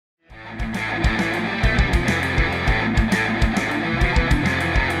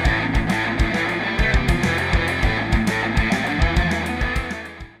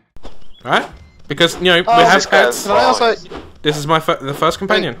Because, you know, we have pets. Can I also... This is the first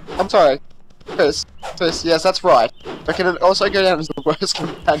companion. Wait, I'm sorry. Chris, yes, that's right. But can it also go down as the worst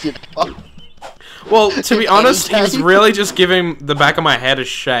companion ever? Well, to be honest, he was really just giving the back of my head a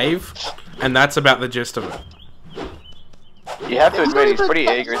shave, and that's about the gist of it. You have to admit, he's pretty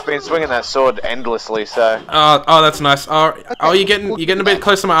eager. He's been swinging that sword endlessly, so... Oh, that's nice. Oh, you're getting a bit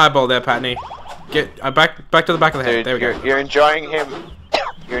close to my eyeball there, Patny. Get back to the back of the head. Dude, there we go. You're enjoying him.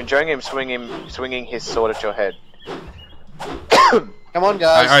 You're enjoying him swinging his sword at your head. Come on,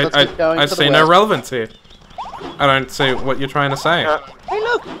 guys. Let's get going. I see no relevance here. I don't see what you're trying to say. Hey,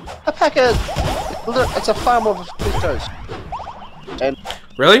 look, a packer. Look, it's a farm of potatoes. And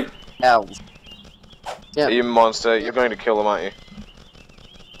really? owls. Yeah. You monster! You're going to kill them, aren't you?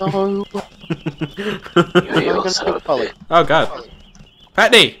 No. Oh god.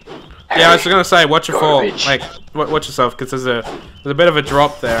 Patny! Yeah, I was gonna say, watch your fall. Like, watch yourself, because there's a bit of a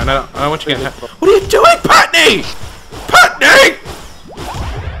drop there, and I don't want you getting... What are you doing, Patny? Patny!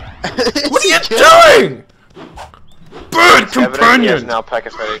 What are you doing? Bird companion! Now pack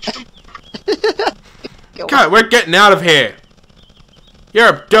a fetish. God, we're getting out of here.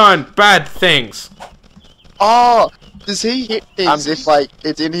 You're done bad things. Oh, does he hit things if, like,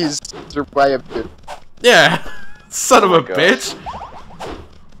 it's in his way of it? Yeah. Son of a bitch.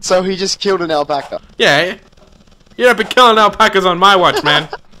 So he just killed an alpaca. Yeah. You don't be killing alpacas on my watch, man.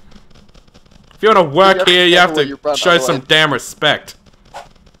 If you want to work here, you have to show some damn respect.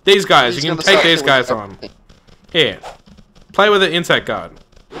 These guys, you can take these guys on. Here. Play with the insect guard.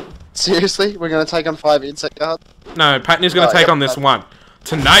 Seriously? We're gonna take on 5 insect guards? No, Patny's gonna take on this one.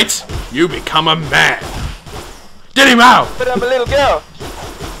 Tonight, you become a man. Get him out! But I'm a little girl.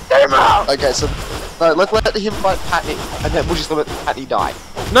 Get him out! Okay, so no, let's let him fight Patny, and then we'll just let Patny die.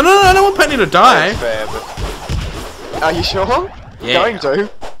 No, I don't want Patny to die. Fair, but... Are you sure? Yeah. Going to.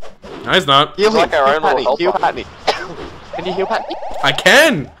 No, he's not. Heal him. Like our own Patny. little Heal Patny. Can you heal Patny? I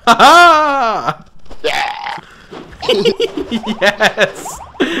can! Ha Yeah! Yes!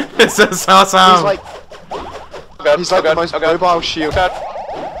 This is awesome! He's like the most mobile shield.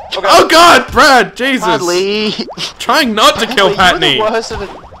 Oh god, Brad! Jesus! Bradley! Trying not to kill Patny!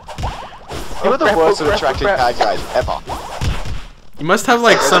 You're the worst at attracting bad guys ever. You must have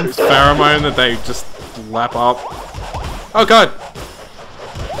like some pheromone that they just lap up. Oh god!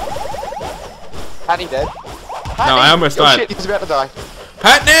 Patny dead. Patny! No, I almost died. Shit, he's about to die.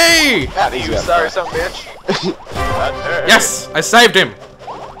 Patny! Patny's You sorry, some bitch. Yes! I saved him!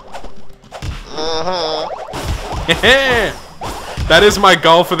 That is my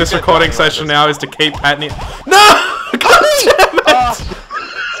goal for this recording session now, is to keep Patny. No! God damn it!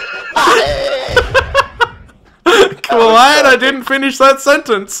 Glad I didn't finish that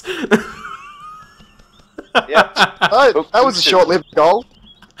sentence. Yep. Oh, that was a short-lived goal.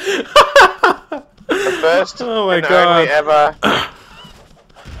 The first Oh my and god. only ever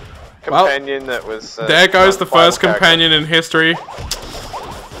companion that was... There goes the first companion in history.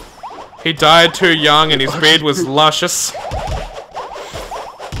 He died too young and his beard was luscious.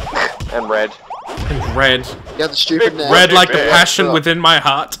 And red. And red. Yeah, the stupid name. Red like the passion within my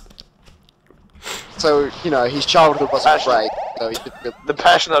heart. So, you know, his childhood wasn't great. So he could The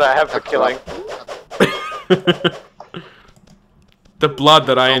passion that I have for killing. The blood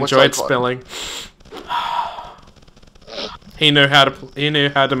that I enjoyed what's that spilling. He knew how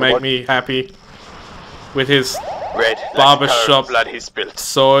to make me happy with his Red. barbershop blood he spilt.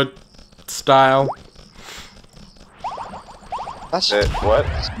 sword style. That's What?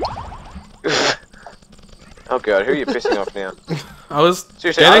 Oh god, who are you pissing off now? I was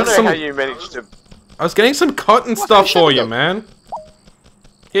Seriously, I getting don't know some. how you managed to... I was getting some cotton stuff for you, man.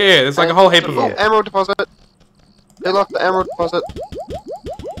 Yeah, there's like a whole heap of them. emerald deposit. They locked the emerald deposit.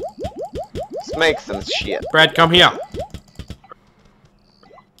 Let's make some shit. Brad, come here.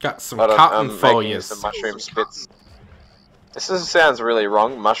 Got some Hold on, cotton I'm for making you. some mushroom spits. Sounds really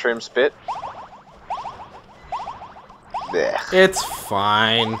wrong. Mushroom spit. There. It's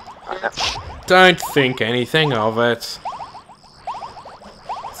fine. Don't think anything of it.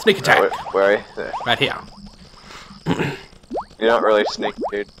 Sneak attack. Where are you? There. Right here. You're not really sneaky,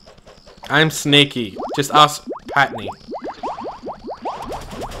 dude. I'm sneaky. Just ask Patny.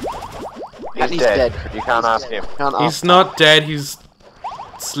 He's dead. You can't ask him. He's not dead, he's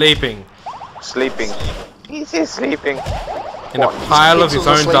sleeping. Sleeping. He's here sleeping. In a pile of his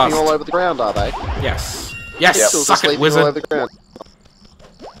own sleeping dust. all over the ground, are they? Yes. Yes, Yep. Pixels are suck it, sleeping all wizard. over the ground.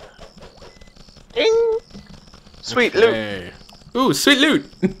 Ding! Sweet loot. Okay. Ooh, sweet loot!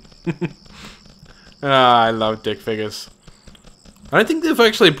 Ah, I love dick figures. I don't think they've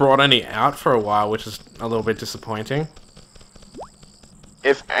actually brought any out for a while, which is a little bit disappointing.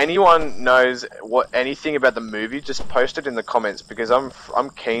 if anyone knows anything about the movie, just post it in the comments because I'm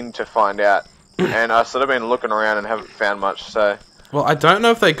keen to find out. And I've sort of been looking around and haven't found much. So. Well, I don't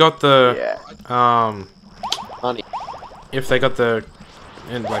know if they got the money. If they got the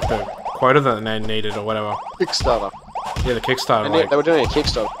like the quota that they needed or whatever. Kickstarter. Yeah, the Kickstarter. They were doing a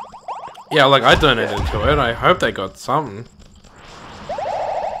Kickstarter. Yeah, like I donated to it. I hope they got something.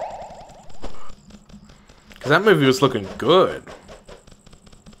 Cause that movie was looking good.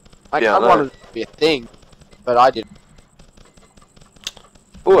 I wanted it to be a thing, but I didn't.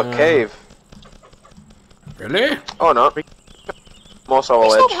 Ooh, a cave. Really? Oh no. More solar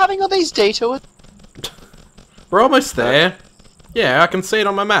edge. Stop having all these detours. We're almost there. Yeah, I can see it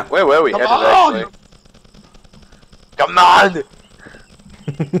on my map. Where were we headed actually? Come on!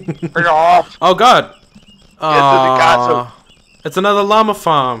 Bring it off! Oh god! Oh, it's another llama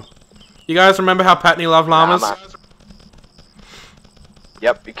farm. You guys remember how Patny loved llamas? Llama.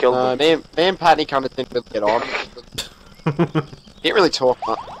 Yep, you killed them. Me and Patny kind of didn't really get on. He didn't really talk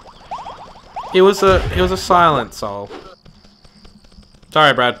much. He was a silent soul.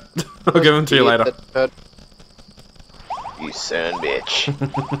 Sorry, Brad. I'll give him to you later. You son of a bitch.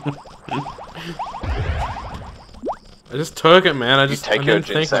 I just took it, man. I didn't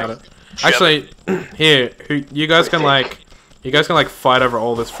think about it. Actually, here, you guys can like fight over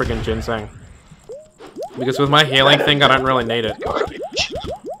all this freaking ginseng. Because with my healing thing, I don't really need it.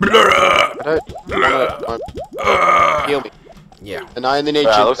 Heal me. Yeah. And I only need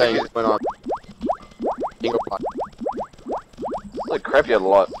ginseng when I'm... Holy crap, you had a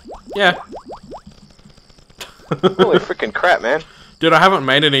lot. Yeah. Holy freaking crap, man. Dude, I haven't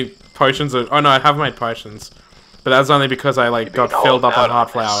made any potions. Oh no, I have made potions. But that's only because I like got filled up on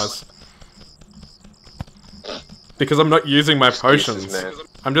heart flowers. Because I'm not using my potions.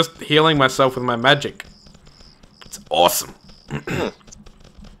 I'm just healing myself with my magic. It's awesome.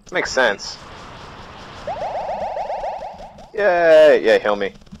 Makes sense. Yay! Yeah, heal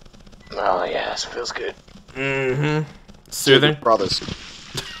me. Oh yeah, this feels good. Mm-hmm. Soothing. Brothers.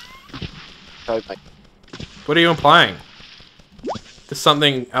 What are you implying? There's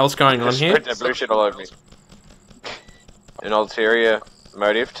something else going on here? There's blue shit all over me. An ulterior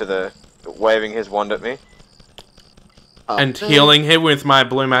motive to the waving his wand at me. And healing him with my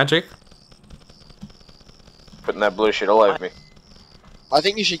blue magic? Putting that blue shit all over me. I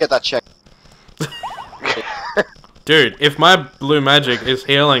think you should get that checked. Dude, if my blue magic is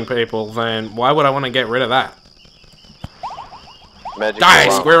healing people, then why would I want to get rid of that? Magic Die,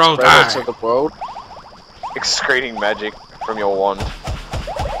 squirrel, die! Of the world. Excreting magic from your wand.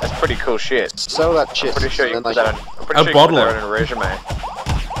 That's pretty cool shit. Sell that shit. I'm pretty sure you put that on, a resume.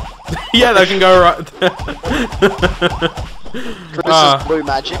 Yeah, that can go right Chris's blue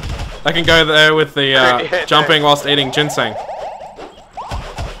magic. I can go there with the jumping whilst eating ginseng.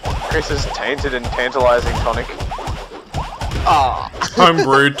 Chris's tainted and tantalizing tonic. Ah.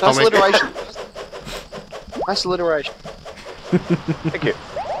 Homebrewed Nice tonic. alliteration. Nice alliteration. Thank you.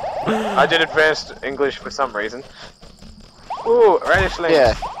 I did advanced English for some reason. Ooh, radish lanes.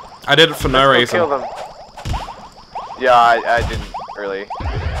 Yeah. I did it for no reason. Kill them. Yeah, I didn't really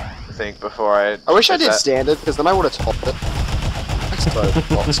think before I wish I did standard, because then I would have topped it.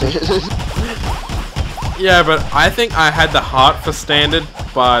 Standard. Yeah, but I think I had the heart for standard,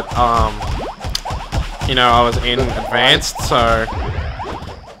 but you know, I was in advanced, so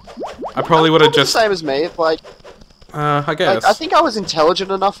I probably would have just the same as me. Like, I guess. I think I was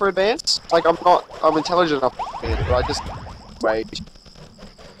intelligent enough for advanced. Like, I'm intelligent enough for advanced, but I just wait.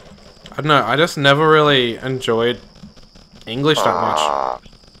 I don't know. I just never really enjoyed English that much.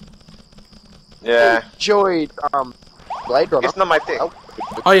 Yeah. Enjoyed Blade Runner. It's not my thing.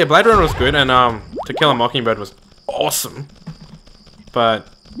 Oh yeah, Blade Runner was good, and To Kill a Mockingbird was awesome. But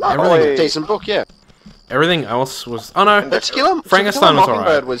everything, decent book, yeah. Everything else was. Oh no, Frankenstein was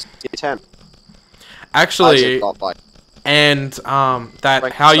alright. Was 10. Actually, and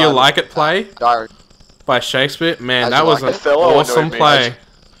that How You Like It play by Shakespeare, man, that was an awesome play.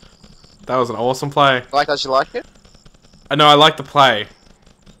 That was an awesome play. Like As You Like It? No, I like the play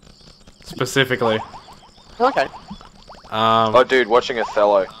specifically. Okay. Oh, dude, watching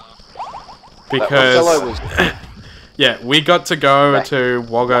Othello. Because yeah, we got to go to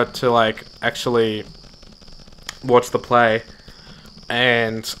Wagga to like actually watch the play,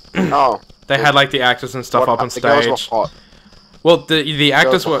 and they had like the actors and stuff up on stage. The girls were hot. Well, the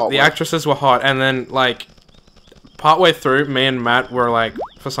actresses were hot, and then like partway through, me and Matt were like,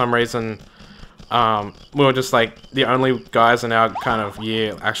 for some reason, we were just like the only guys in our kind of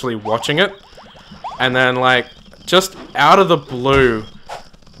year actually watching it, and then like just out of the blue,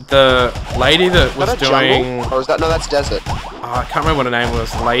 the lady that was doing... Or is that... No, that's desert. I can't remember what her name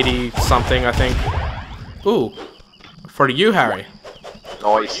was. Lady something, I think. Ooh. For you, Harry.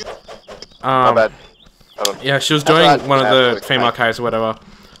 Nice. My bad. Yeah, she was doing one of the female characters or whatever.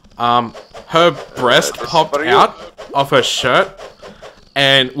 Her breast popped out of her shirt,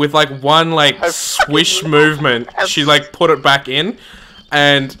 and with like one like swish movement, she like put it back in,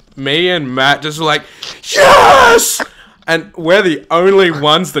 and me and Matt just were like, yes! And we're the only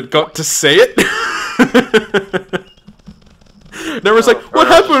ones that got to see it. They was like, what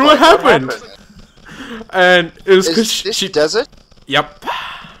happened? What happened? And it was because she does it. Yep.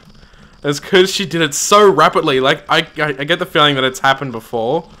 It's because she did it so rapidly. Like, I get the feeling that it's happened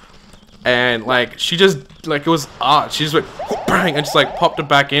before. And, like, she just, like, it was art. She just went, bang, and just, like, popped it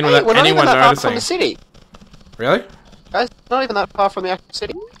back in without anyone noticing. We're not even that far from the city. Really? Guys, not even that far from the actual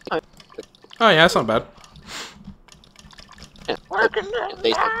city. No. Oh, yeah, that's not bad.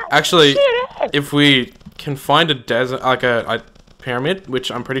 Actually, if we can find a desert, like a pyramid,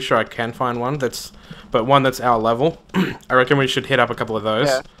 which I'm pretty sure I can find one, but one that's our level, I reckon we should hit up a couple of those.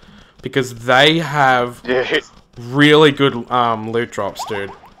 Yeah. Because they have really good loot drops,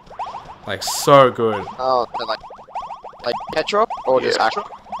 dude. Like, so good. Oh, like pet drop? Or just actual?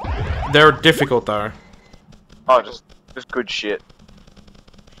 They're difficult, though. Oh, just good shit.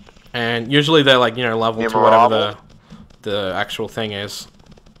 And usually they're, like, you know, level to whatever the actual thing is.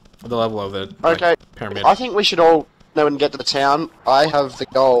 The level of the pyramid. I think we should all know and get to the town. I have the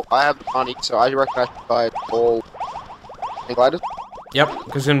goal. I have the money, so I reckon I should buy all gliders. Yep,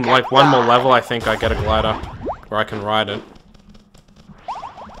 because in, like, one more level, I think I get a glider. Where I can ride it.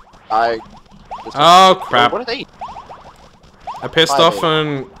 Oh, crap. What are they? I pissed off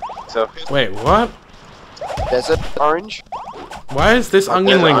and... Wait, what? Desert orange? Why is this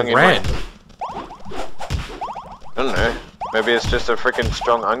onionling red? I don't know. Maybe it's just a freaking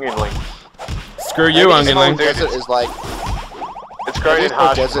strong onionling. Screw you, onionling. Desert is like... It's growing in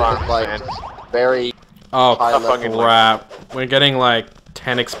harsh desert is like very... Oh, crap. We're getting like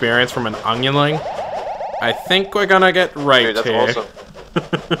 10 experience from an onionling. I think we're gonna get raped here. Awesome.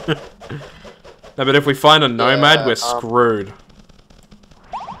 No, but if we find a nomad, we're screwed.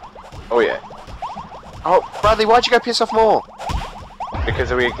 Oh yeah. Oh, Bradley, why'd you go piss off more?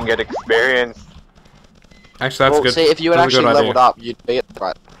 Because we can get experience. Actually, that's good. See, if you had actually leveled up, you'd be at the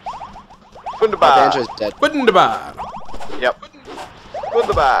right. Wunderbar. Banjo's dead. Wunderbar. Yep.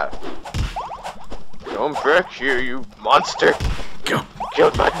 Wunderbar. Come back here, you monster! Go.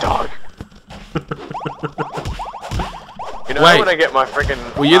 Killed my dog. You know, when I get my freaking.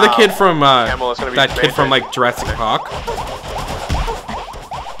 Were you the kid from that kid from like Jurassic Park?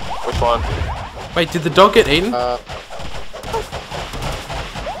 Which one? Wait, did the dog get eaten? I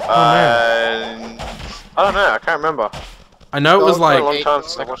don't know. I can't remember. I know it was like a long time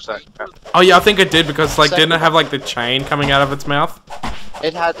since I watched that. Oh yeah, I think it did because like didn't it have like the chain coming out of its mouth?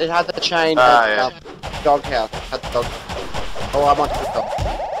 It had the chain. Yeah. Doghouse. Had the dog. Oh, I want the dog.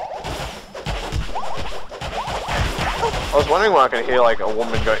 I was wondering why I could hear like a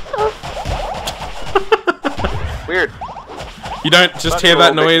woman going. Weird. You don't just hear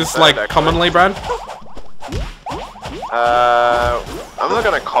that noise like commonly, Brad? I'm not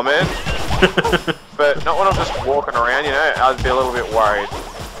gonna comment, but not when I'm just walking around. You know, I'd be a little bit worried.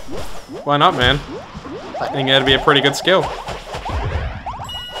 Why not, man? I think that'd be a pretty good skill.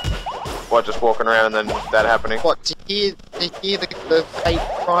 What, just walking around and then that happening? What, to hear the fake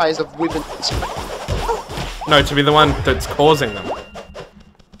cries of women? No, to be the one that's causing them.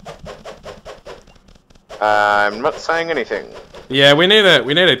 I'm not saying anything. Yeah, we need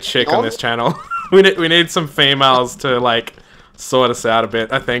a chick on this channel. we need some females to like sort us out a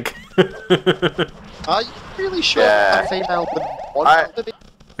bit, I think. Are you really sure a female would want to be?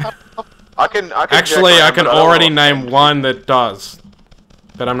 I can actually, I can already name one that does.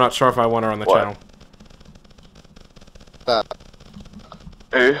 But I'm not sure if I want her on the channel.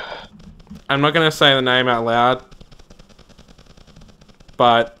 Who? I'm not gonna say the name out loud.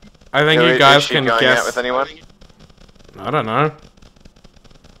 But I think you guys can guess. Going out with anyone? I don't know.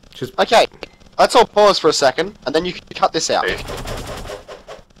 Just okay. Let's all pause for a second, and then you can cut this out.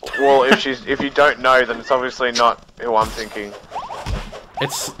 Well, if you don't know, then it's obviously not who I'm thinking.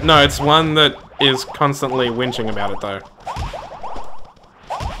 It's one that is constantly whinging about it though.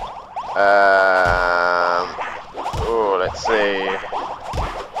 Oh, let's see.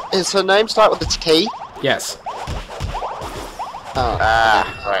 Is her name start with a T? Yes. Oh.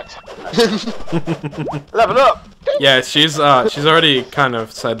 Right. Level up! Yeah, she's already kind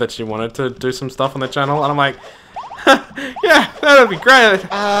of said that she wanted to do some stuff on the channel, and I'm like, yeah, that'd be great. Do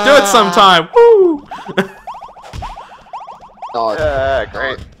it sometime. Woo! Oh,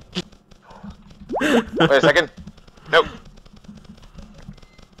 great. Wait a second. Nope.